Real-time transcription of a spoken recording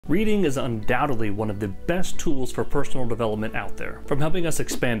Reading is undoubtedly one of the best tools for personal development out there. From helping us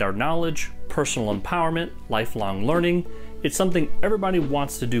expand our knowledge, personal empowerment, lifelong learning, it's something everybody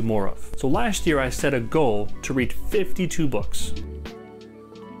wants to do more of. So last year I set a goal to read 52 books.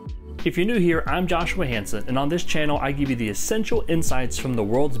 If you're new here, I'm Joshua Hansen, and on this channel I give you the essential insights from the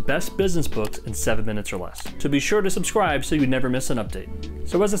world's best business books in 7 minutes or less. So be sure to subscribe so you never miss an update.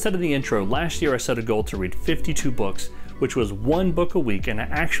 So as I said in the intro, last year I set a goal to read 52 books, which was 1 book a week, and I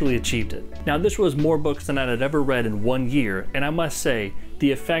actually achieved it. Now this was more books than I had ever read in 1 year, and I must say,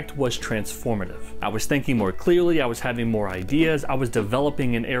 the effect was transformative. I was thinking more clearly, I was having more ideas, I was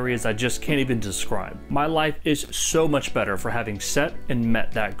developing in areas I just can't even describe. My life is so much better for having set and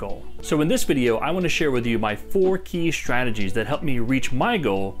met that goal. So in this video, I want to share with you my 4 key strategies that help me reach my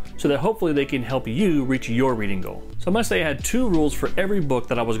goal so that hopefully they can help you reach your reading goal. So I must say I had 2 rules for every book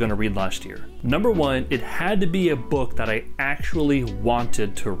that I was going to read last year. Number 1, it had to be a book that I actually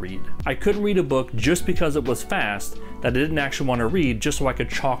wanted to read. I couldn't read a book just because it was fast that I didn't actually want to read just so I could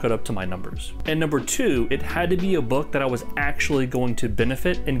chalk it up to my numbers. And number 2, it had to be a book that I was actually going to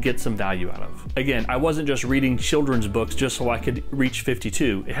benefit and get some value out of. Again, I wasn't just reading children's books just so I could reach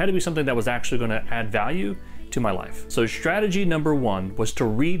 52. It had to be something that was actually going to add value to my life. So strategy number 1 was to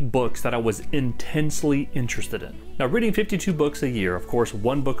read books that I was intensely interested in. Now reading 52 books a year, of course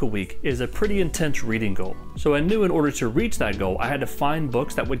 1 book a week, is a pretty intense reading goal. So I knew in order to reach that goal, I had to find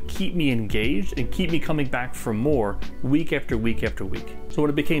books that would keep me engaged and keep me coming back for more week after week after week. So when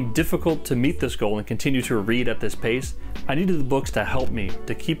it became difficult to meet this goal and continue to read at this pace, I needed the books to help me,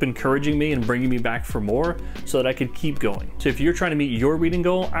 to keep encouraging me and bringing me back for more so that I could keep going. So if you're trying to meet your reading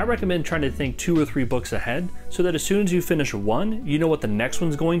goal, I recommend trying to think 2 or 3 books ahead so that as soon as you finish one, you know what the next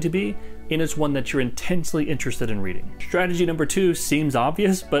one's going to be, and it's one that you're intensely interested in reading. Strategy number 2 seems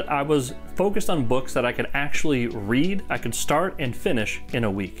obvious, but I was focused on books that I could actually read, I could start and finish in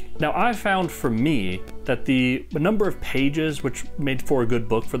a week. Now I found for me that the number of pages, which made for a good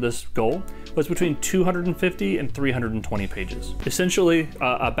book for this goal, was between 250 and 320 pages. Essentially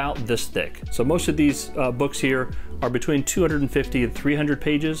about this thick. So most of these books here are between 250 and 300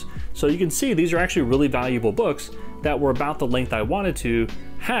 pages. So you can see these are actually really valuable books that were about the length I wanted to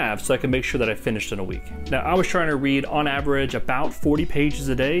have so I could make sure that I finished in a week. Now I was trying to read on average about 40 pages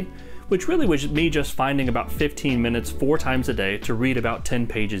a day, which really was me just finding about 15 minutes 4 times a day to read about 10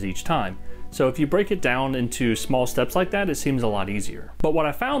 pages each time. So if you break it down into small steps like that, it seems a lot easier. But what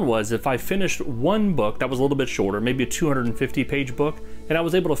I found was if I finished one book that was a little bit shorter, maybe a 250 page book, and I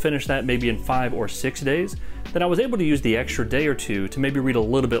was able to finish that maybe in 5 or 6 days, then I was able to use the extra day or 2 to maybe read a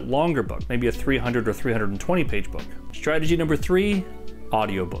little bit longer book, maybe a 300 or 320 page book. Strategy number 3,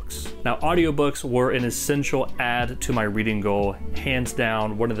 audiobooks. Now audiobooks were an essential add to my reading goal, hands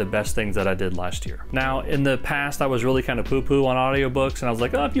down one of the best things that I did last year. Now in the past I was really kind of poo-poo on audiobooks, and I was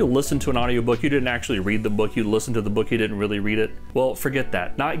like, oh, if you listen to an audiobook, you didn't actually read the book, you listened to the book, you didn't really read it. Well, forget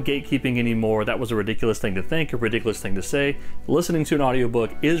that. Not gatekeeping anymore. That was a ridiculous thing to think, a ridiculous thing to say. Listening to an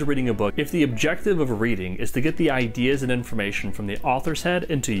audiobook is reading a book. If the objective of reading is to get the ideas and information from the author's head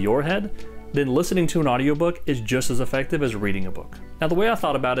into your head, then listening to an audiobook is just as effective as reading a book. Now the way I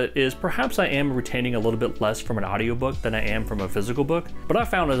thought about it is perhaps I am retaining a little bit less from an audiobook than I am from a physical book, but I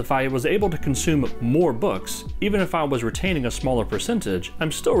found that if I was able to consume more books, even if I was retaining a smaller percentage, I'm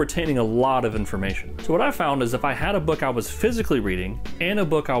still retaining a lot of information. So what I found is if I had a book I was physically reading and a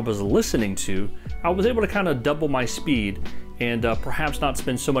book I was listening to, I was able to kind of double my speed and perhaps not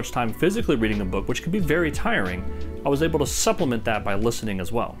spend so much time physically reading a book, which could be very tiring. I was able to supplement that by listening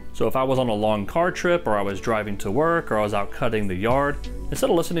as well. So if I was on a long car trip, or I was driving to work, or I was out cutting the yard, instead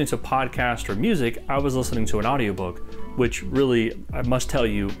of listening to podcast or music, I was listening to an audiobook, which really, I must tell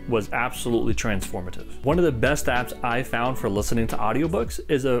you, was absolutely transformative. One of the best apps I found for listening to audiobooks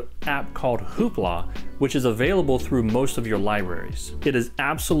is an app called Hoopla, which is available through most of your libraries. It is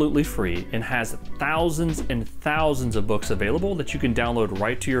absolutely free and has thousands and thousands of books available that you can download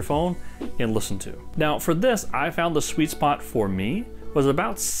right to your phone and listen to. Now for this, I found the sweet spot for me was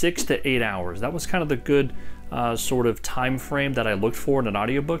about 6 to 8 hours. That was kind of the good sort of time frame that I looked for in an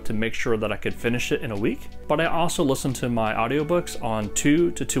audiobook to make sure that I could finish it in a week. But I also listened to my audiobooks on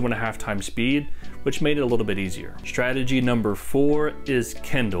 2 to 2.5 times speed, which made it a little bit easier. Strategy number 4 is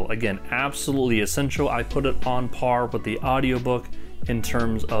Kindle. Again, absolutely essential. I put it on par with the audiobook in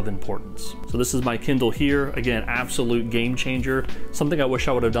terms of importance. So this is my Kindle here. Again, absolute game changer. Something I wish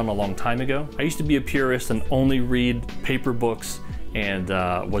I would have done a long time ago. I used to be a purist and only read paper books and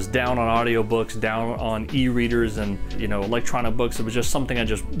was down on audiobooks, down on e-readers and electronic books. It was just something I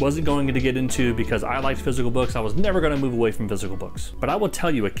just wasn't going to get into because I liked physical books. I was never going to move away from physical books. But I will tell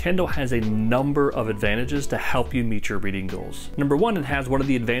you, a Kindle has a number of advantages to help you meet your reading goals. Number one, it has one of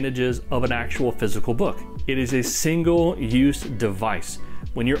the advantages of an actual physical book. It is a single-use device.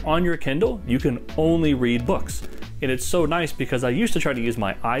 When you're on your Kindle, you can only read books. And it's so nice because I used to try to use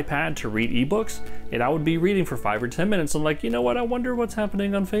my iPad to read ebooks, and I would be reading for 5 or 10 minutes. I'm like, you know what, I wonder what's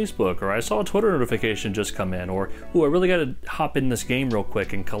happening on Facebook, or I saw a Twitter notification just come in, or, ooh, I really gotta hop in this game real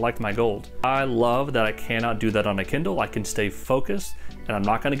quick and collect my gold. I love that I cannot do that on a Kindle. I can stay focused, and I'm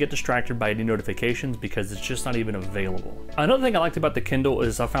not gonna get distracted by any notifications because it's just not even available. Another thing I liked about the Kindle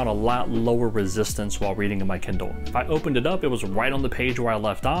is I found a lot lower resistance while reading in my Kindle. If I opened it up, it was right on the page where I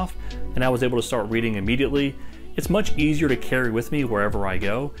left off, and I was able to start reading immediately. It's much easier to carry with me wherever I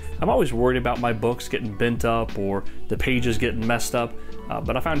go. I'm always worried about my books getting bent up or the pages getting messed up,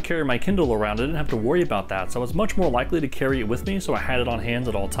 but I found carrying my Kindle around, I didn't have to worry about that, so I was much more likely to carry it with me, so I had it on hand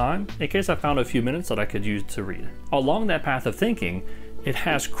at all time, in case I found a few minutes that I could use to read. Along that path of thinking, it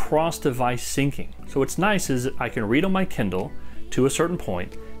has cross-device syncing. So what's nice is I can read on my Kindle to a certain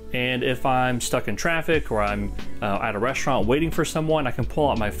point, and if I'm stuck in traffic or I'm at a restaurant waiting for someone, I can pull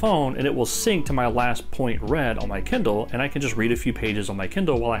out my phone and it will sync to my last point read on my Kindle, and I can just read a few pages on my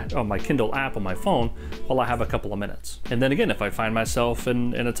Kindle on my Kindle app on my phone while I have a couple of minutes. And then again, if I find myself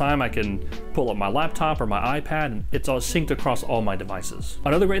in a time, I can pull up my laptop or my iPad, and it's all synced across all my devices.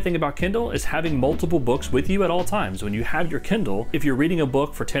 Another great thing about Kindle is having multiple books with you at all times. When you have your Kindle, if you're reading a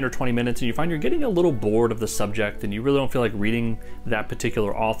book for 10 or 20 minutes and you find you're getting a little bored of the subject and you really don't feel like reading that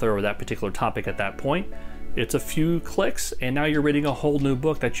particular author or that particular topic at that point, it's a few clicks and now you're reading a whole new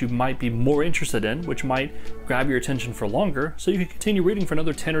book that you might be more interested in, which might grab your attention for longer, so you can continue reading for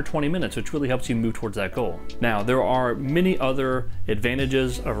another 10 or 20 minutes, which really helps you move towards that goal. Now, there are many other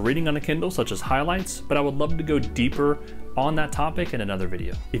advantages of reading on a Kindle, such as highlights, but I would love to go deeper on that topic in another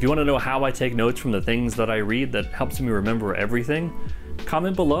video. If you want to know how I take notes from the things that I read that helps me remember everything,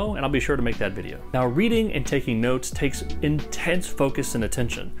 comment below and I'll be sure to make that video. Now, reading and taking notes takes intense focus and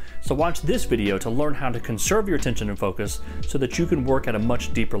attention. So watch this video to learn how to conserve your attention and focus so that you can work at a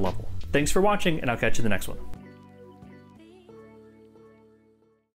much deeper level. Thanks for watching, and I'll catch you in the next one.